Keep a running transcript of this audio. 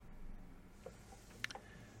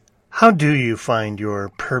How do you find your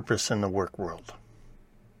purpose in the work world?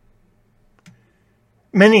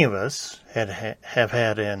 Many of us have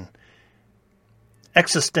had an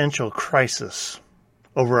existential crisis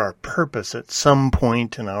over our purpose at some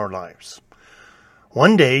point in our lives.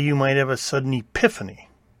 One day you might have a sudden epiphany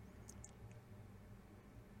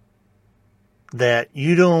that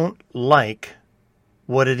you don't like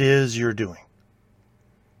what it is you're doing,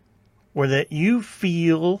 or that you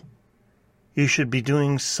feel you should be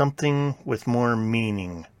doing something with more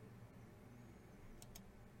meaning.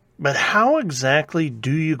 But how exactly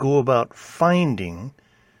do you go about finding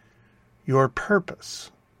your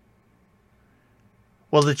purpose?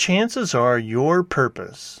 Well, the chances are your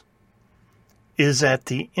purpose is at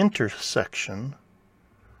the intersection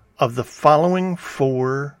of the following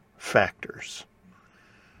 4 factors.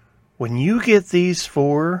 When you get these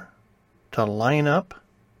 4 to line up,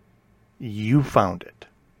 you found it.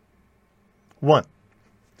 1,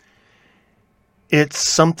 it's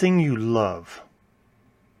something you love.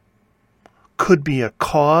 Could be a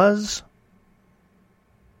cause,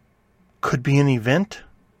 could be an event,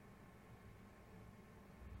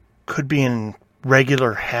 could be a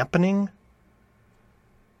regular happening,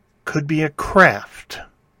 could be a craft,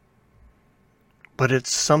 but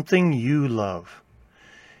it's something you love.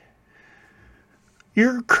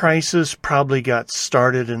 Your crisis probably got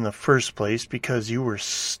started in the first place because you were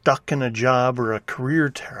stuck in a job or a career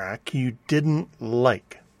track you didn't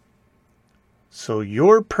like. So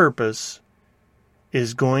your purpose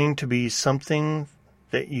is going to be something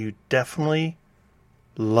that you definitely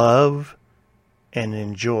love and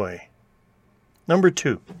enjoy. Number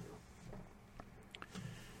 2,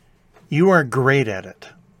 you are great at it.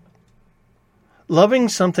 Loving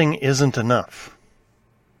something isn't enough.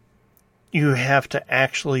 You have to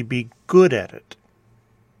actually be good at it.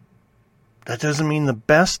 That doesn't mean the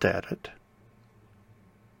best at it,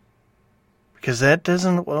 because that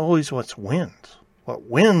doesn't always what wins. What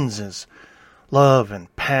wins is love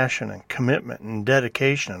and passion and commitment and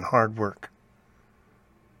dedication and hard work.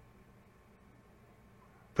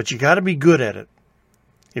 But you got to be good at it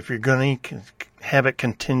if you're going to have it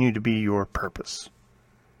continue to be your purpose.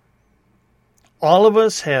 All of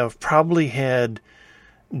us have probably had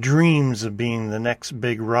dreams of being the next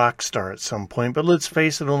big rock star at some point, but let's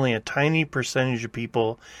face it, only a tiny percentage of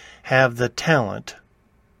people have the talent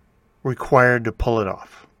required to pull it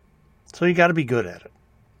off. So you got to be good at it.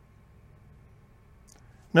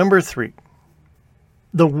 Number 3,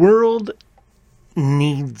 the world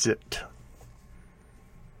needs it,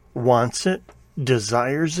 wants it,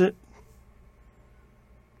 desires it,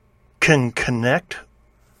 can connect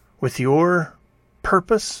with your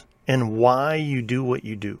purpose and why you do what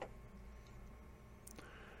you do.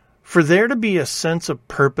 For there to be a sense of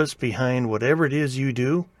purpose behind whatever it is you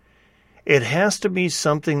do, it has to be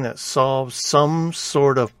something that solves some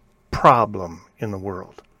sort of problem in the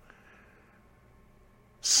world.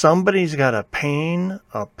 Somebody's got a pain,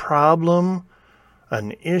 a problem,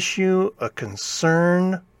 an issue, a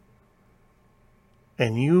concern,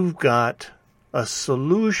 and you've got a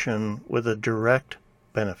solution with a direct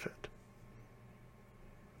benefit.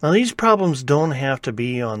 Now, these problems don't have to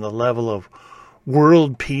be on the level of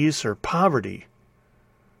world peace or poverty,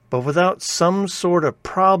 but without some sort of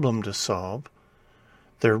problem to solve,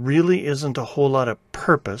 there really isn't a whole lot of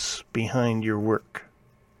purpose behind your work.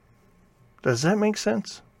 Does that make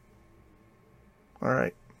sense? All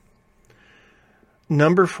right.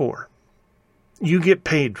 Number 4, you get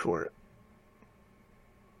paid for it.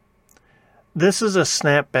 This is a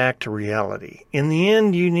snap back to reality. In the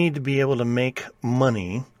end, you need to be able to make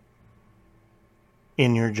money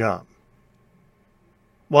in your job.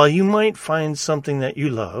 While you might find something that you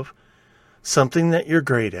love, something that you're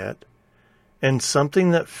great at, and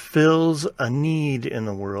something that fills a need in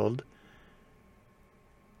the world,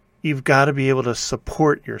 you've got to be able to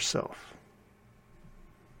support yourself.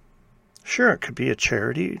 Sure, it could be a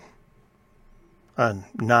charity, a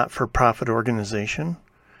not-for-profit organization,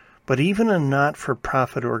 but even a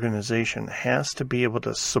not-for-profit organization has to be able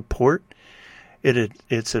to support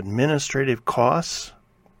its administrative costs,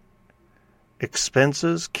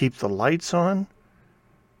 expenses, keep the lights on,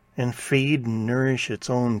 and feed and nourish its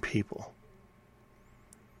own people.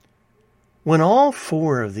 When all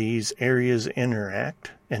 4 of these areas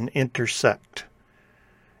interact and intersect,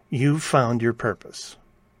 you've found your purpose.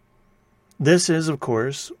 This is, of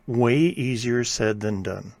course, way easier said than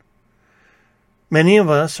done. Many of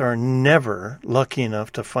us are never lucky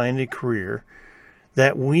enough to find a career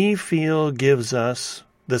that we feel gives us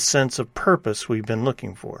the sense of purpose we've been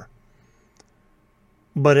looking for.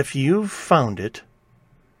 But if you've found it,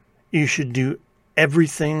 you should do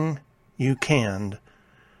everything you can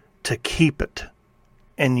to keep it,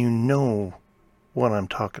 and you know what I'm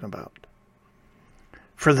talking about.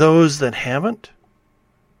 For those that haven't,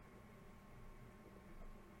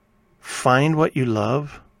 find what you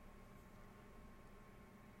love.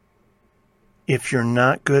 If you're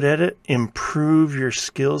not good at it, improve your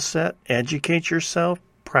skill set, educate yourself,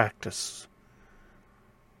 practice.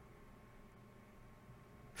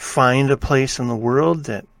 Find a place in the world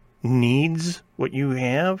that needs what you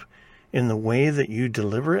have in the way that you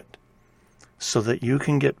deliver it so that you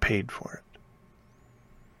can get paid for it.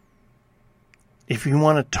 If you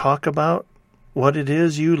want to talk about what it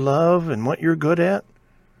is you love and what you're good at,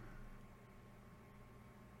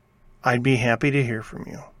 I'd be happy to hear from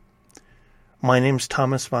you. My name's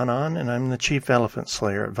Thomas Von Ahn, and I'm the Chief Elephant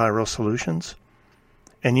Slayer at Viral Solutions.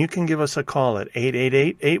 And you can give us a call at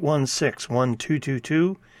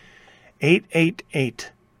 888-816-1222,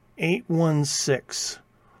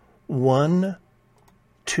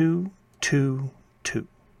 888-816-1222.